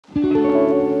Hey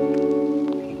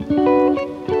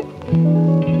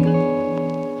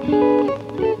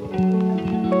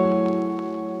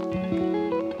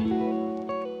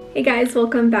guys,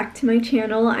 welcome back to my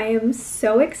channel. I am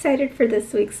so excited for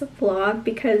this week's vlog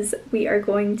because we are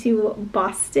going to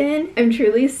Boston. I'm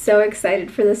truly so excited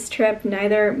for this trip.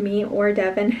 Neither me or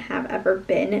Devin have ever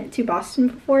been to Boston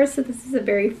before, so this is a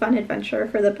very fun adventure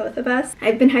for the both of us.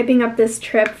 I've been hyping up this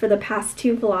trip for the past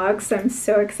 2 vlogs, so I'm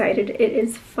so excited. It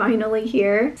is finally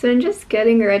here. So I'm just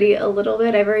getting ready a little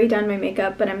bit. I've already done my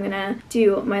makeup, but I'm gonna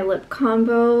do my lip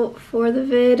combo for the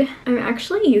vid. I'm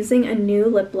actually using a new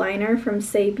lip liner from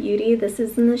Say Beauty. This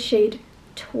is in the shade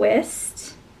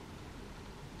Twist.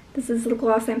 This is the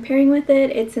gloss I'm pairing with it.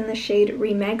 It's in the shade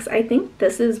Remix. I think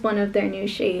this is one of their new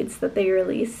shades that they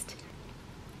released.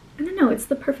 I don't know, it's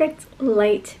the perfect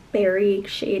light berry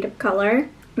shade of color.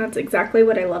 That's exactly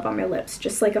what I love on my lips.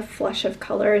 Just like a flush of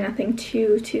color, nothing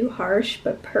too harsh,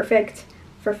 but perfect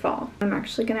for fall. I'm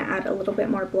actually gonna add a little bit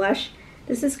more blush.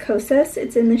 This is Kosas.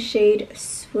 It's in the shade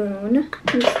Swoon.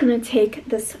 I'm just gonna take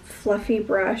this fluffy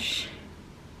brush,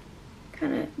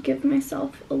 kind of give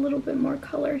myself a little bit more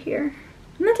color here.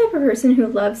 I'm the type of person who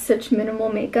loves such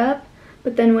minimal makeup,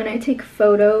 but then when I take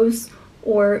photos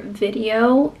or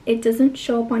video, it doesn't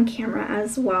show up on camera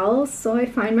as well, so I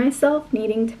find myself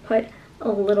needing to put a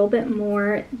little bit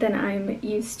more than I'm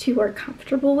used to or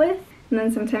comfortable with. And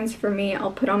then sometimes for me,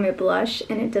 I'll put on my blush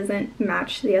and it doesn't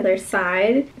match the other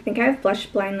side. I think I have blush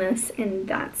blindness in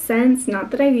that sense.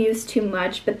 Not that I've used too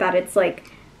much, but that it's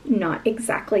like not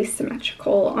exactly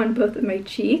symmetrical on both of my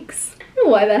cheeks. I don't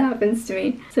know why that happens to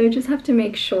me. So I just have to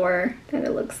make sure that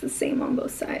it looks the same on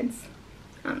both sides.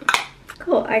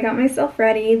 Cool, I got myself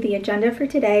ready. The agenda for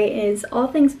today is all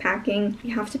things packing. We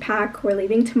have to pack, we're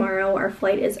leaving tomorrow. Our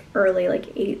flight is early,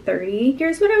 like 8:30.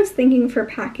 Here's what I was thinking for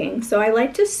packing. So I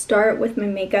like to start with my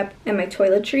makeup and my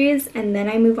toiletries, and then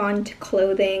I move on to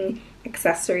clothing,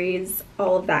 accessories,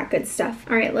 all of that good stuff.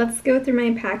 All right, let's go through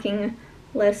my packing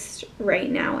list right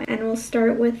now, and we'll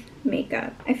start with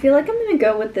makeup. I feel like I'm gonna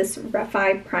go with this Ref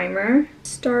Eye primer.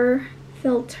 Star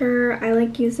filter, I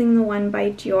like using the one by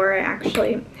Dior. I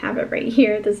actually have it right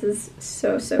here. This is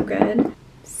so good.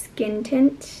 Skin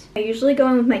tint. I usually go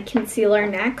in with my concealer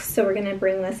next, so we're gonna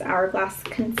bring this Hourglass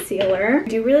concealer. I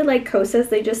do really like Kosas.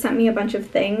 They just sent me a bunch of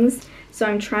things, so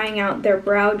I'm trying out their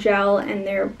brow gel and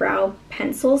their brow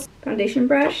pencils. Foundation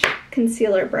brush,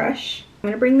 concealer brush. I'm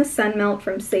gonna bring the Sun Melt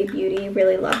from Say Beauty.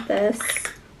 Really love this.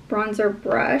 Bronzer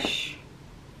brush.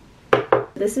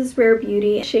 This is Rare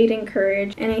Beauty, shade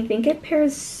Encourage, and I think it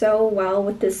pairs so well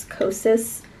with this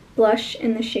Kosas blush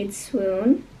in the shade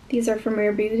Swoon. These are from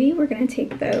Rare Beauty. We're gonna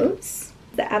take those.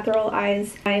 The Ethereal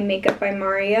Eyes by Makeup by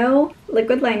Mario.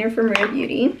 Liquid liner from Rare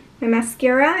Beauty. My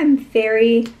mascara I'm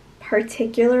very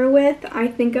particular with. I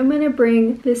think I'm gonna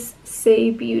bring this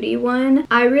Say Beauty one.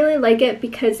 I really like it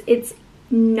because it's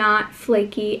not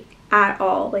flaky at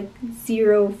all, like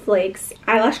 0 flakes.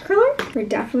 Eyelash curler. We're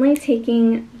definitely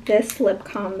taking this lip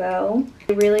combo.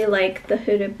 I really like the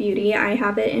Huda Beauty. I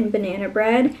have it in Banana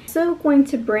Bread. So going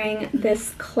to bring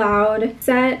this Cloud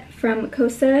set from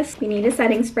Kosas. We need a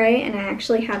setting spray, and I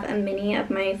actually have a mini of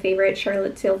my favorite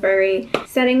Charlotte Tilbury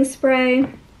setting spray.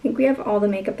 I think we have all the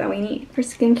makeup that we need. For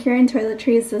skincare and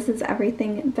toiletries, this is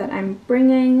everything that I'm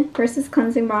bringing. First is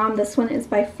cleansing balm. This one is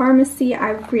by Pharmacy.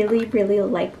 I really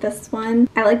like this one.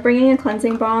 I like bringing a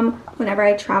cleansing balm whenever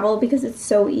I travel because it's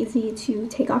so easy to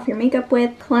take off your makeup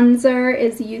with. Cleanser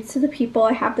is Youth to the People.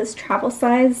 I have this travel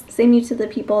size. Same Youth to the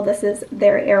People. This is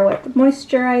their Air Whip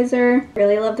Moisturizer.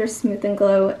 Really love their Smooth and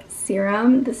Glow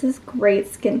serum. This is great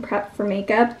skin prep for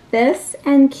makeup. This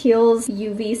and Kiehl's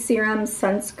UV Serum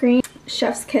Sunscreen.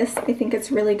 Chef's Kiss, I think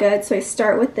it's really good. So I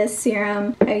start with this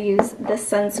serum, I use this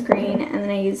sunscreen, and then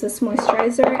I use this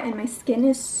moisturizer, and my skin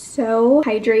is so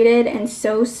hydrated and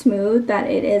so smooth that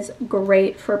it is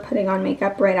great for putting on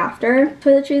makeup right after.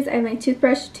 Toiletries, I have my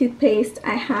toothbrush, toothpaste.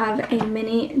 I have a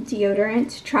mini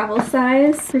deodorant travel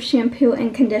size. For shampoo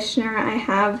and conditioner, I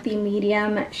have the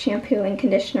medium shampoo and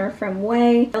conditioner from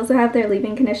Way. I also have their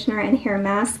leave-in conditioner and hair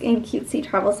mask in cutesy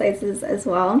travel sizes as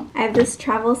well. I have this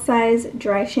travel size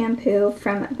dry shampoo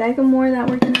from Vegamore that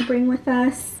we're going to bring with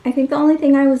us. I think the only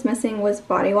thing I was missing was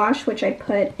body wash, which I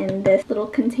put in this little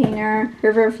container.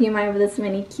 River Perfume, I have this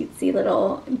mini cutesy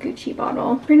little Gucci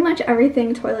bottle. Pretty much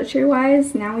everything toiletry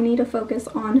wise. Now we need to focus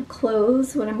on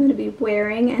clothes, what I'm going to be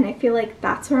wearing, and I feel like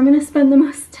that's where I'm going to spend the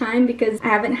most time because I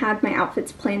haven't had my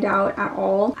outfits planned out at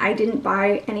all. I didn't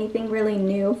buy anything really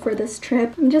new for this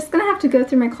trip. I'm just going to have to go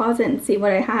through my closet and see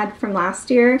what I had from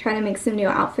last year, try to make some new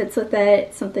outfits with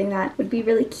it, something that would be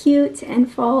really cute cute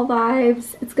and fall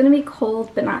vibes. It's gonna be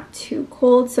cold, but not too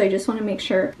cold, so I just want to make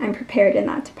sure I'm prepared in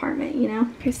that department, you know?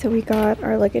 Okay, so we got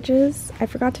our luggages. I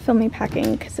forgot to film me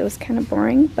packing because it was kind of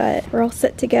boring, but we're all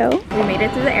set to go. We made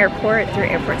it through the airport, through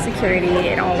airport security.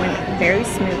 It all went very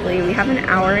smoothly. We have an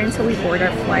hour until we board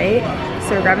our flight,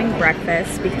 so we're grabbing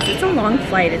breakfast because it's a long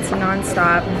flight. It's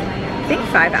non-stop, I think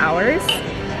 5 hours.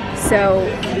 So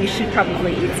we should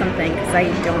probably eat something because I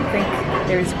don't think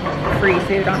there's free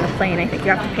food on the plane. I think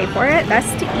you have to pay for it.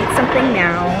 Best to eat something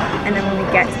now, and then when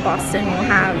we get to Boston, we'll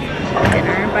have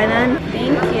dinner by then.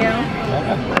 Thank you.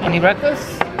 Any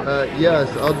breakfast? Yes,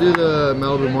 I'll do the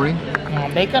Malibu morning.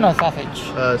 Bacon or sausage?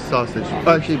 Sausage.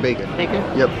 Oh, actually bacon. Bacon?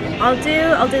 Yep. I'll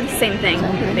do the same thing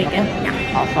with bacon.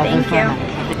 Yeah. Thank you.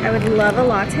 I would love a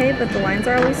latte, but the lines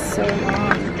are always so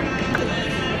long.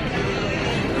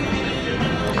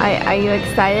 Are you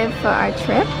excited for our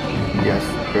trip? Yes,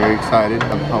 very excited.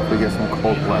 I'm hopefully get some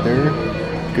cold weather,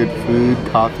 good food,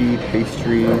 coffee,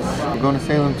 pastries. We're going to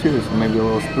Salem too, so maybe a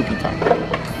little spooky time.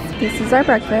 This is our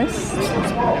breakfast.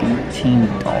 $18.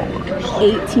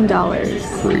 $18.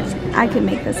 Crazy. I could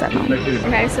make this at home.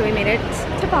 Okay, so we made it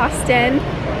to Boston.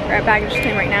 We're at baggage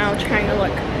claim right now, trying to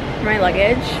look for my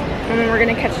luggage. And then we're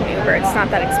gonna catch an Uber. It's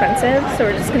not that expensive, so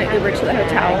we're just gonna Uber to the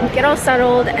hotel, get all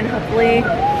settled, and hopefully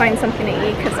find something to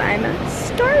eat because I'm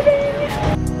starving.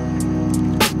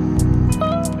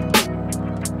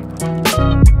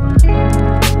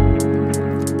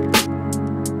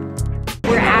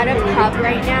 We're at a pub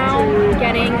right now,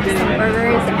 getting some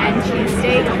burgers and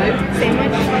cheesesteak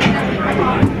sandwich.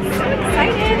 I'm so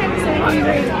excited! I'm so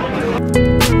hungry.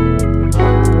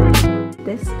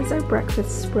 This is our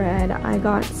breakfast spread. I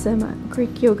got some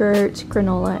Greek yogurt,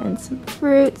 granola, and some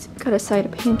fruit. Got a side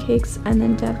of pancakes, and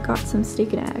then Deb got some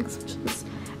steak and eggs, which is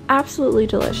absolutely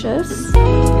delicious.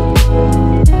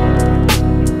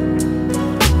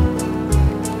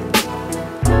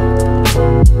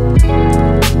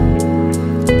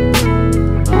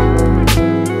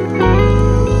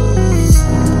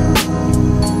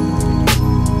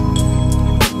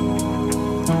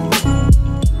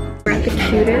 We're at the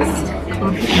cutest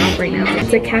coffee shop right now.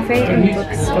 It's a cafe and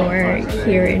bookstore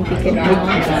here in Beacon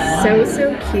Hill.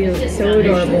 So cute, so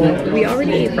adorable. We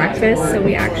already ate breakfast, so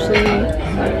we actually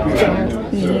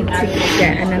don't need to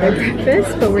get another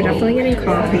breakfast, but we're definitely getting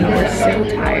coffee. We're so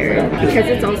tired. Because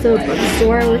it's also a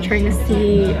bookstore, we're trying to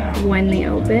see when they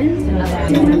open.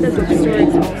 The bookstore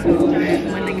is also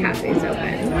open when the cafe is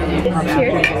open.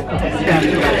 Cheers.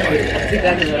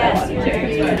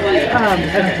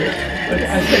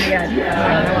 It's pretty good, I'm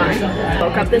not gonna lie.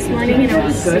 Woke up this morning and it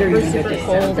was super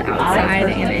cold outside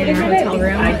and in our hotel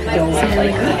room. So we're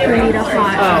like, we need a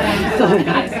hot coffee.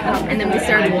 And then we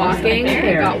started walking,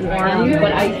 it got warm,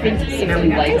 but I think so now we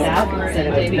like that instead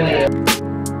of it.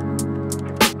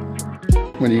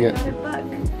 What do you get? The book.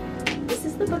 This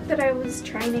is the book that I was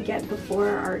trying to get before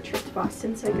our trip to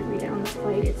Boston so I could read it on the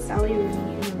flight. It's Sally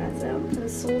Rooney and Vanessa. It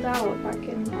was sold out back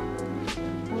in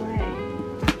LA.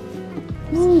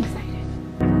 I'm so excited.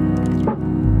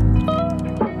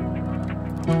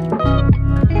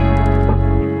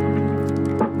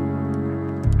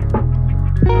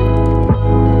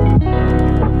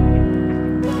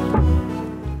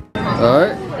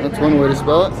 Alright, that's one way to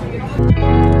spell it.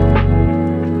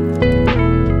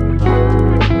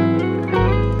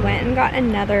 Went and got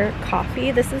another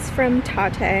coffee. This is from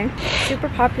Tate. Super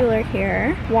popular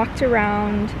here. Walked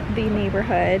around the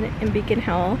neighborhood in Beacon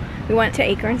Hill. We went to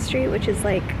Acorn Street, which is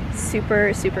like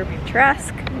super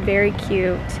picturesque, very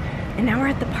cute. And now we're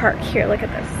at the park here. Look at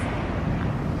this.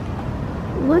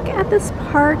 Look at this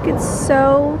park. It's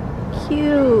so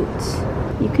cute.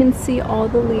 You can see all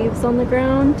the leaves on the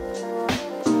ground.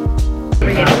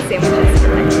 We're getting sandwiches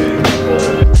today.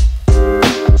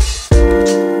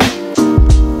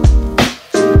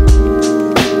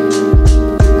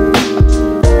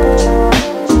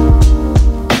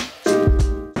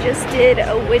 Just did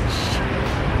a witch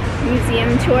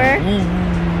museum tour.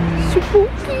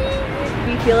 Spooky.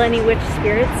 Do you feel any witch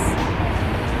spirits?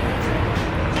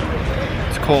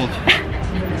 It's cold.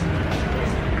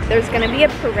 There's gonna be a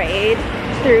parade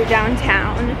through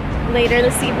downtown later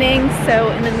this evening,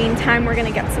 so in the meantime we're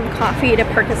gonna get some coffee to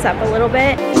perk us up a little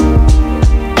bit.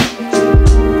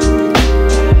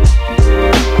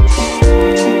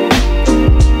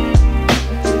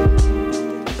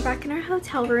 We're back in our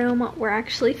hotel room. We're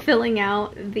actually filling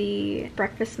out the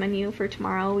breakfast menu for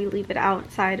tomorrow. We leave it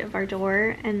outside of our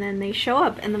door and then they show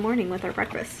up in the morning with our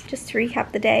breakfast. Just to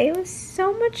recap the day, it was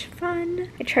so much fun.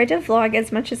 I tried to vlog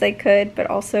as much as I could, but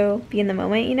also be in the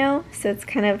moment, you know? So it's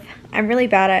kind of, I'm really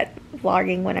bad at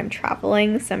vlogging when I'm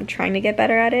traveling, so I'm trying to get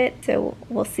better at it. So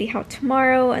we'll see how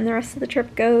tomorrow and the rest of the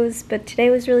trip goes, but today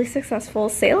was really successful.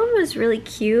 Salem was really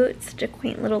cute. It's such a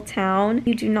quaint little town.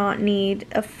 You do not need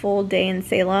a full day in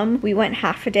Salem. We went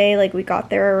half a day, like we got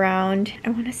there around, I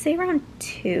want to say around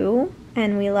 2.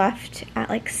 And we left at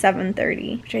like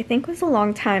 7:30, which I think was a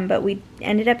long time, but we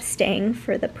ended up staying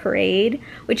for the parade,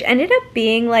 which ended up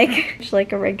being like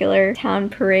a regular town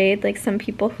parade. Like some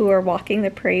people who are walking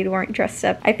the parade weren't dressed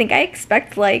up. I think I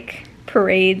expect like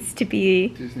parades to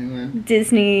be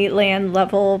Disneyland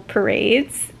level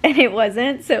parades, and it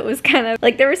wasn't. So it was kind of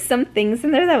like there were some things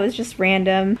in there that was just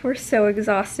random. We're so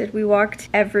exhausted. We walked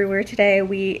everywhere today.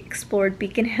 We explored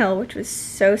Beacon Hill, which was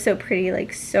so pretty,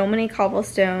 like so many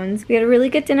cobblestones. We had a really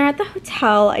good dinner at the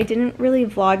hotel. I didn't really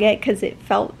vlog it because it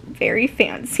felt very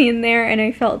fancy in there and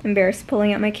I felt embarrassed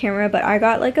pulling out my camera, but I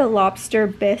got like a lobster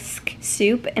bisque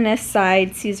soup and a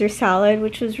side Caesar salad,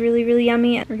 which was really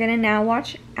yummy. We're gonna now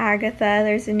watch Agatha.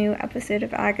 There's a new episode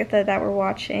of Agatha that we're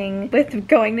watching with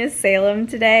going to Salem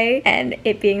today and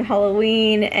it being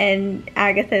Halloween, and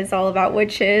Agatha is all about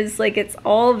witches. Like it's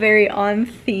all very on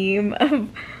theme of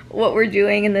what we're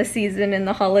doing in the season and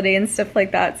the holiday and stuff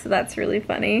like that, so that's really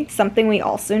funny. Something we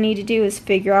also need to do is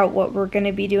figure out what we're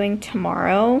gonna be doing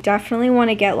tomorrow. Definitely want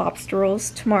to get lobster rolls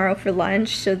tomorrow for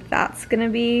lunch, so that's gonna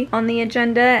be on the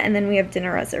agenda, and then we have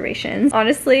dinner reservations.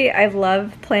 Honestly, I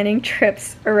love planning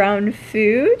trips around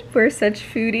food. We're such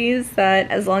foodies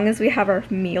that as long as we have our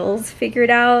meals figured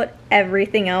out,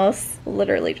 everything else will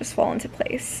literally just fall into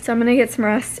place. So I'm gonna get some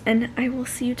rest and I will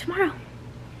see you tomorrow.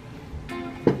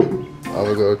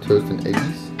 Avocado toast and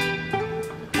eggs.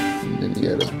 And then you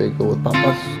got a bagel with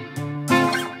papas.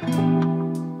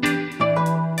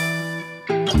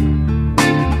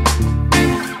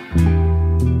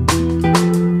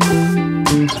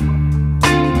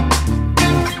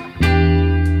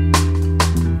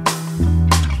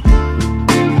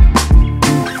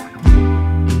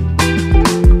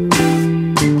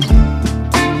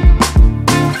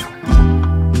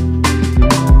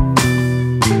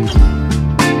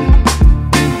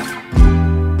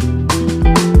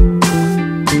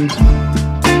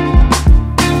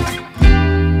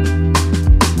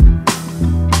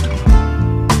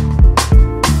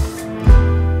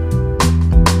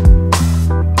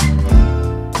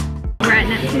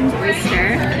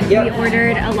 We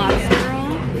ordered a lobster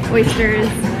roll, oysters,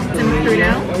 some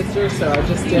crudo.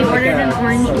 He ordered an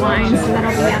orange wine, so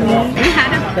that'll be yummy. We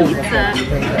had a pizza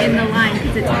in the line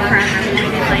because it took forever. We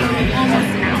waited like almost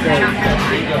an hour, not gonna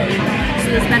lie. So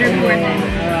this better be worth it.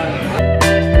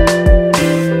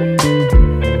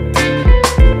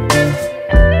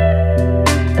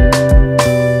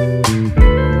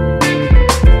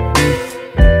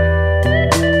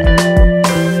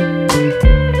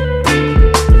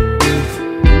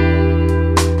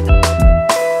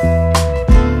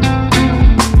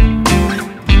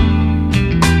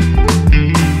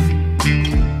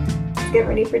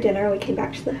 For dinner, we came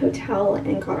back to the hotel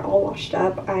and got all washed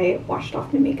up. I washed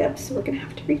off my makeup, so we're gonna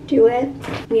have to redo it.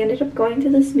 We ended up going to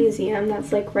this museum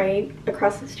that's like right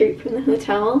across the street from the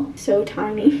hotel. So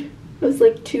tiny. It was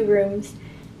like 2 rooms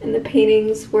and the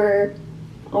paintings were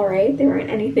alright. They weren't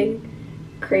anything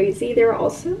crazy. They were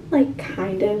also like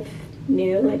kind of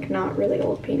new, like not really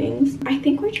old paintings. I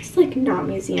think we're just like not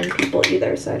museum people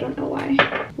either, so I don't know why.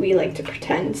 We like to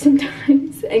pretend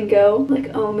sometimes and go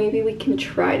like, oh, maybe we can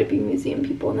try to be museum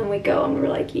people, and then we go and we're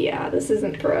like, yeah, this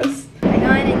isn't for us. We're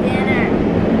going to dinner.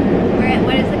 We're at,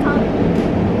 what is it called?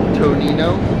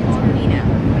 Tonino.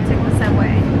 We took the subway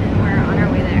and we're on our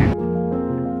way there.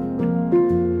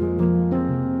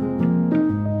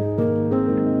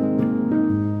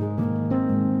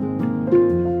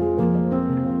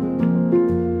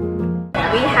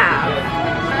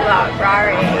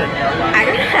 I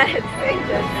don't know how to say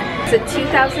this. It's a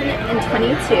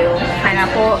 2022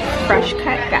 pineapple fresh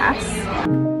cut gas.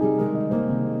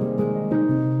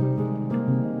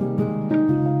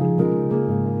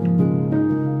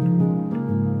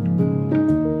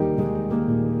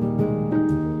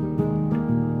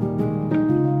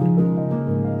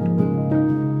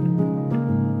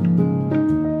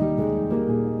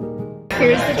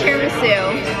 Here's the tiramisu.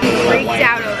 He freaked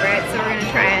out over it, so we're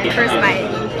gonna try it. First bite.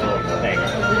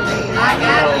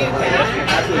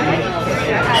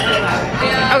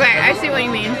 Okay, I see what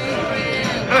you mean.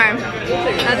 Okay,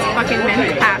 that's fucking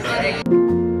fantastic.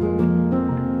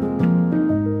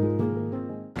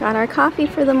 Got our coffee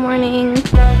for the morning.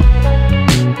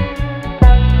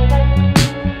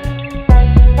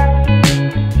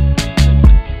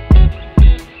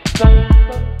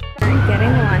 We're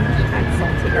getting lunch at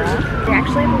Salty Girl. They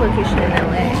actually have a location in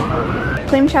LA.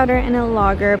 Clam chowder and a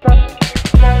lager.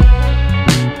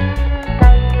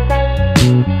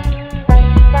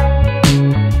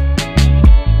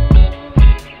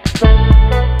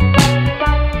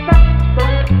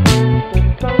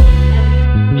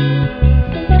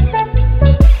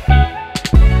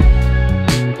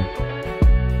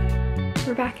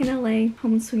 LA,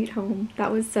 home sweet home.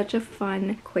 That was such a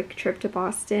fun, quick trip to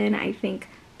Boston. I think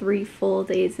 3 full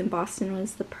days in Boston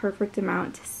was the perfect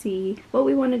amount to see what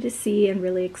we wanted to see and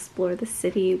really explore the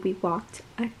city. We walked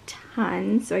a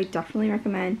ton, so I definitely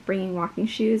recommend bringing walking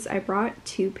shoes. I brought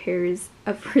 2 pairs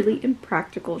of really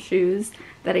impractical shoes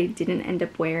that I didn't end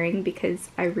up wearing because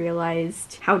I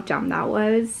realized how dumb that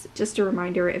was. Just a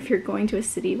reminder, if you're going to a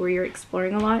city where you're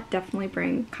exploring a lot, definitely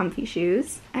bring comfy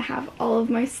shoes. I have all of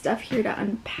my stuff here to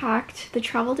unpack. The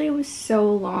travel day was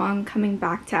so long. Coming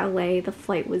back to LA, the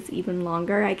flight was even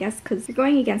longer, I guess, because you're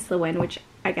going against the wind, which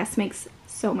I guess makes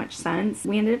so much sense.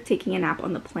 We ended up taking a nap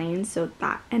on the plane, so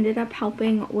that ended up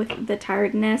helping with the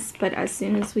tiredness. But as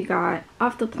soon as we got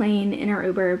off the plane in our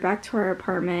Uber back to our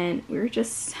apartment, we were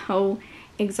just so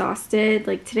exhausted.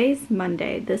 Like, today's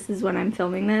Monday. This is when I'm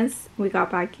filming this. We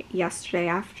got back yesterday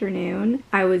afternoon.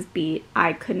 I was beat.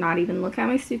 I could not even look at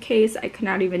my suitcase. I could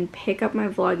not even pick up my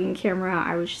vlogging camera.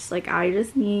 I was just like, I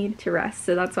just need to rest.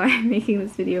 So that's why I'm making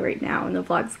this video right now, and the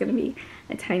vlog's gonna be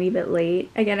a tiny bit late.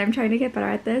 Again, I'm trying to get better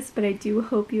at this, but I do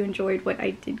hope you enjoyed what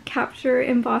I did capture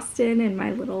in Boston in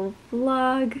my little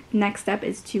vlog. Next step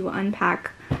is to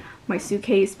unpack my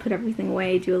suitcase, put everything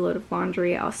away, do a load of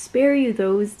laundry. I'll spare you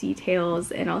those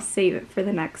details and I'll save it for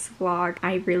the next vlog.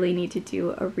 I really need to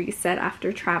do a reset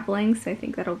after traveling, so I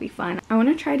think that'll be fun. I want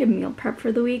to try to meal prep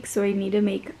for the week, so I need to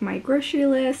make my grocery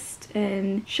list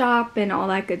and shop and all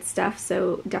that good stuff.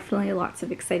 So definitely lots of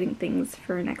exciting things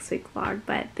for next week's vlog.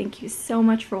 But thank you so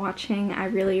much for watching. I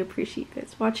really appreciate you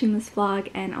guys watching this vlog,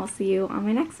 and I'll see you on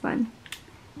my next one.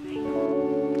 Bye.